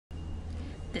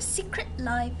The Secret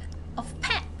Life of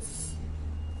Pets.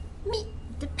 Meet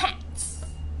the pets.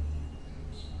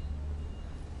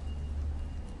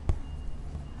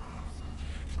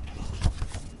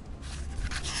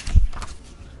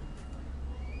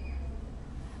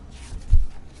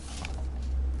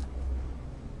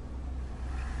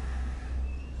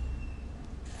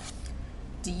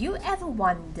 Do you ever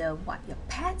wonder what your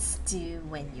pets do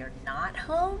when you're not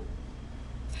home?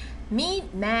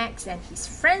 Meet Max and his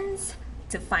friends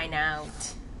to find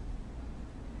out.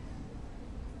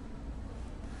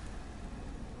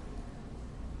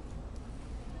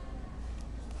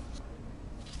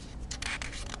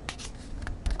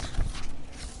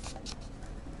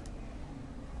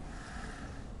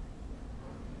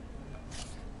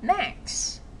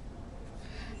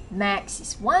 Max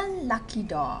is one lucky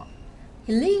dog.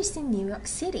 He lives in New York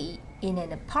City in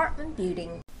an apartment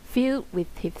building filled with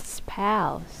his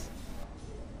pals.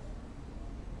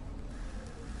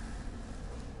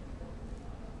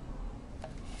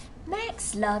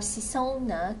 Max loves his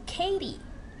owner, Katie,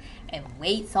 and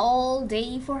waits all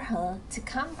day for her to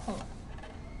come home.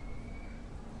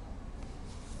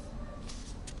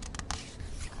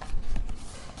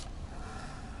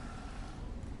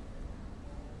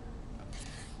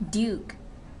 Duke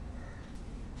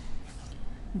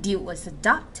was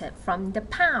adopted from the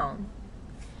pound.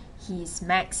 He is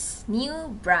Max's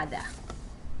new brother.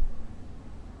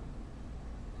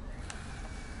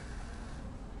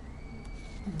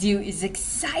 Duke is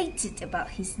excited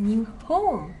about his new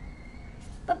home,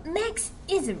 but Max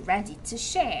isn't ready to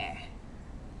share.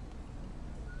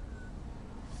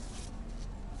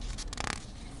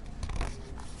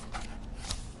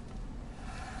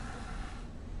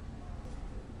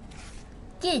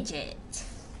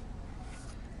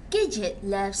 Gidget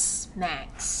loves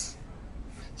Max.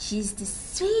 She's the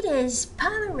sweetest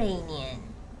Pomeranian,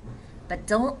 but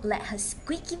don't let her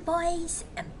squeaky voice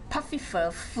and puffy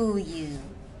fur fool you.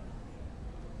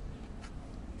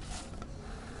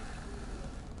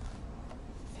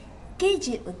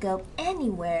 Gidget will go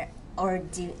anywhere or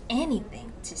do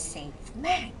anything to save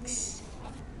Max.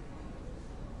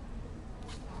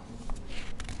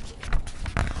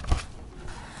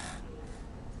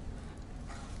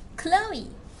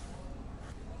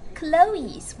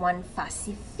 Chloe is one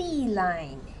fussy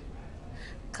feline.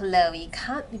 Chloe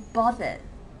can't be bothered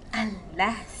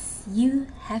unless you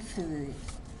have food.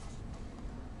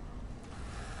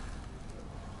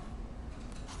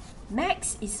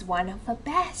 Max is one of her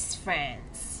best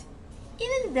friends,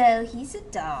 even though he's a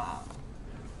dog.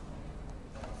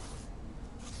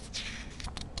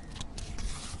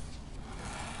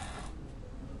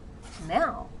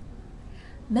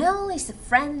 Mel is a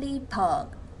friendly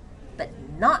pug, but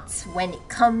not when it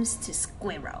comes to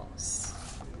squirrels.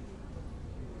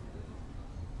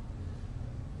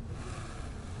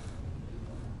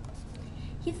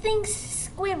 He thinks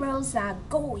squirrels are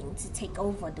going to take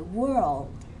over the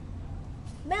world.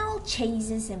 Mel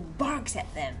chases and barks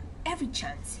at them every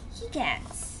chance he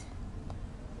gets.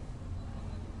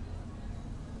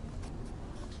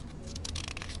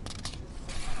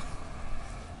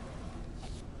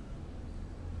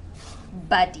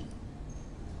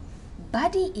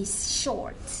 Buddy is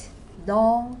short,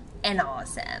 long, and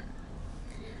awesome.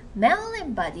 Mel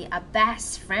and Buddy are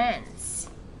best friends.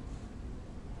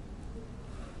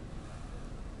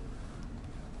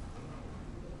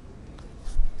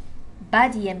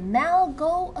 Buddy and Mel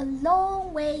go a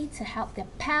long way to help their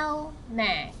pal,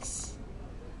 Max.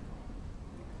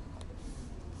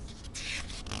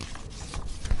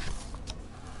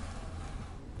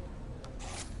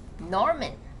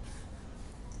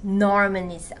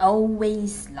 Norman is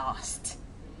always lost.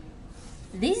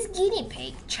 This guinea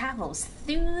pig travels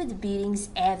through the building's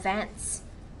air vents,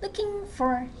 looking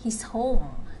for his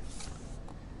home.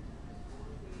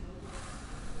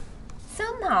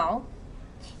 Somehow,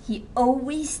 he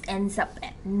always ends up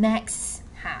at Max's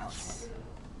house.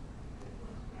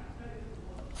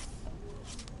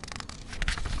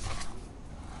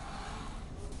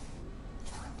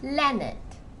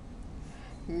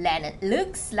 Leonard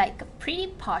looks like a pretty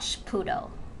posh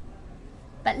poodle.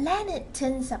 But Leonard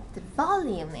turns up the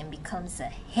volume and becomes a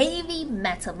heavy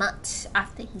metal mutt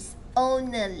after his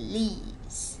owner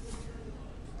leaves.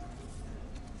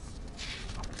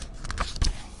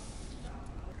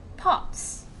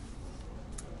 Pops.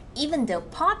 Even though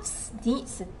Pops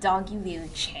needs a doggy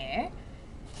wheelchair,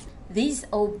 this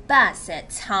old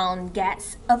basset hound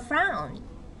gets around.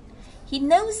 He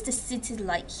knows the city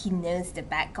like he knows the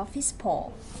back of his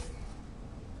paw.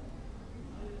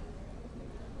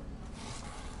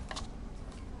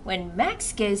 When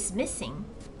Max goes missing,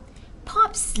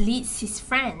 Pops leads his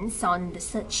friends on the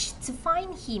search to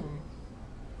find him.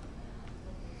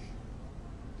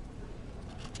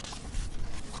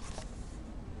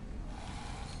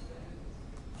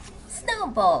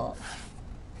 Snowball.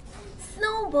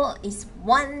 Snowball is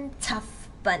one tough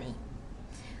bunny.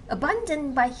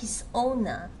 Abandoned by his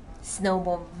owner,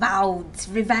 Snowball vowed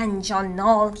revenge on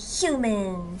all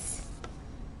humans.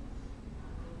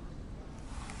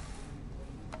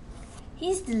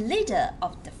 He's the leader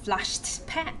of the flushed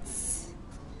pets.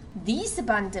 These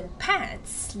abandoned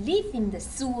pets live in the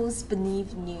sewers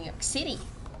beneath New York City.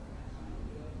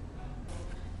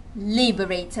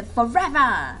 Liberated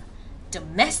forever,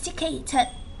 domesticated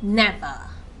never.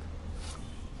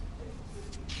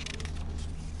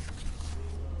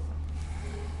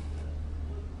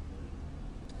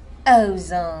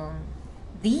 Ozone.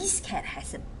 This cat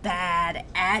has a bad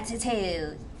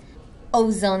attitude.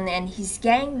 Ozone and his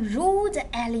gang rule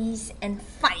the alleys and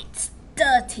fight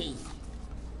dirty.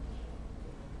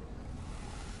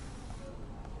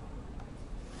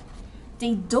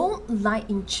 They don't like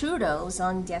intruders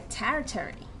on their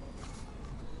territory.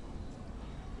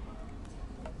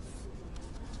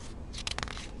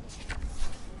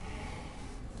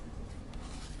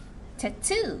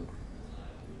 Tattoo.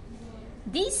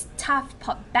 This tough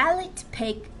pot-bellied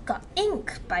pig got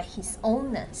ink by his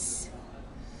owners.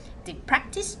 They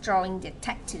practiced drawing their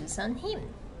tattoos on him.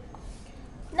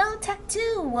 Now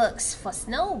Tattoo works for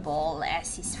Snowball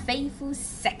as his faithful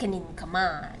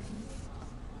second-in-command.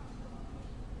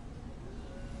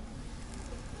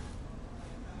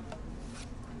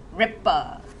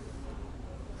 Ripper.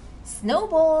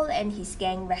 Snowball and his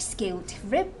gang rescued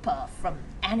Ripper from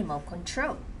animal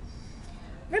control.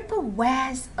 Ripper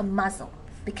wears a muzzle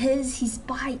because his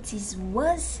bite is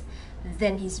worse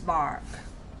than his bark.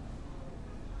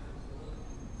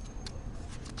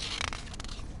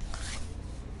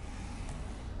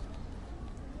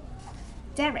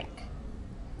 Derek.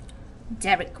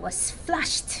 Derek was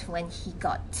flushed when he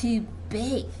got too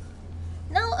big.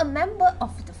 Now a member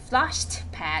of the flushed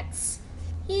pets,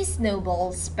 he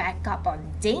snowballs back up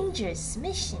on dangerous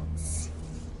missions.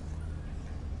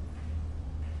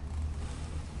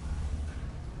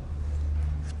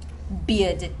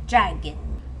 Bearded Dragon.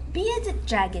 Bearded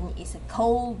Dragon is a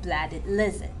cold-blooded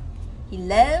lizard. He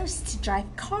loves to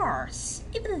drive cars,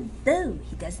 even though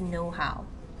he doesn't know how.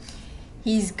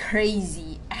 He's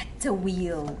crazy at the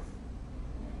wheel.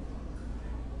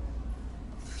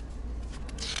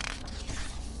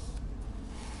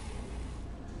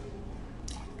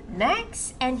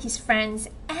 Max and his friends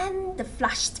and the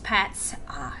flushed pets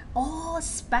are all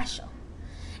special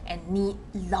and need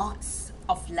lots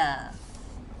of love.